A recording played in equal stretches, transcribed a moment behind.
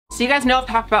So you guys know I've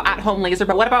talked about at-home laser,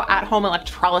 but what about at-home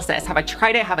electrolysis? Have I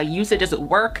tried it? Have I used it? Does it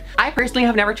work? I personally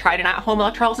have never tried an at-home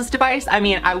electrolysis device. I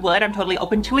mean, I would, I'm totally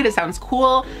open to it. It sounds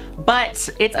cool, but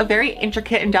it's a very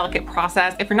intricate and delicate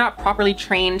process. If you're not properly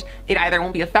trained, it either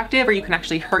won't be effective or you can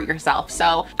actually hurt yourself.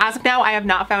 So as of now, I have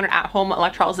not found an at-home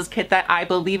electrolysis kit that I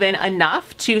believe in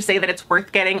enough to say that it's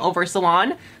worth getting over a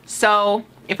salon. So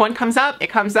if one comes up, it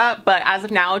comes up, but as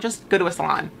of now, just go to a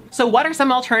salon. So what are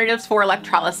some alternatives for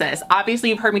electrolysis? Obviously,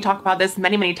 you've heard me talk about this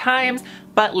many times,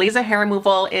 but laser hair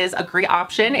removal is a great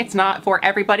option. It's not for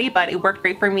everybody, but it worked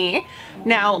great for me.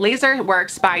 Now, laser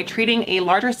works by treating a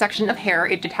larger section of hair.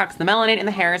 It detects the melanin in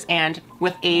the hairs, and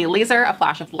with a laser, a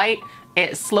flash of light,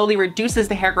 it slowly reduces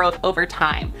the hair growth over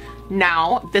time.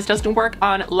 Now, this doesn't work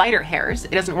on lighter hairs,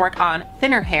 it doesn't work on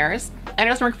thinner hairs, and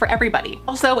it doesn't work for everybody.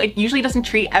 Also, it usually doesn't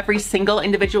treat every single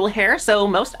individual hair, so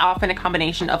most often a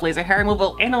combination of laser hair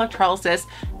removal and electrolysis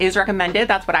is recommended.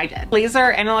 That's what I did.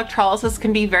 Laser and electrolysis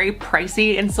can be very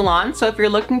pricey in salons, so if you're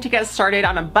looking to get started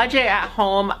on a budget at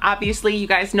home, obviously you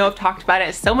guys know I've talked about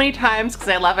it so many times because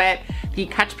I love it. The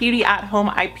Catch Beauty at-home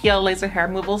IPL laser hair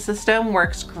removal system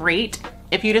works great.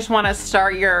 If you just want to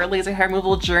start your laser hair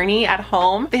removal journey at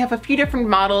home, they have a few different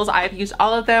models. I've used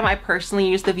all of them. I personally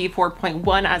use the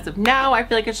V4.1 as of now. I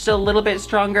feel like it's still a little bit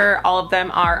stronger. All of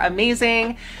them are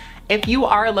amazing. If you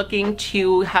are looking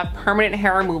to have permanent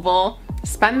hair removal,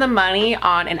 spend the money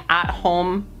on an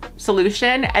at-home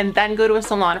solution and then go to a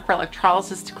salon for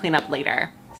electrolysis to clean up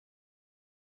later.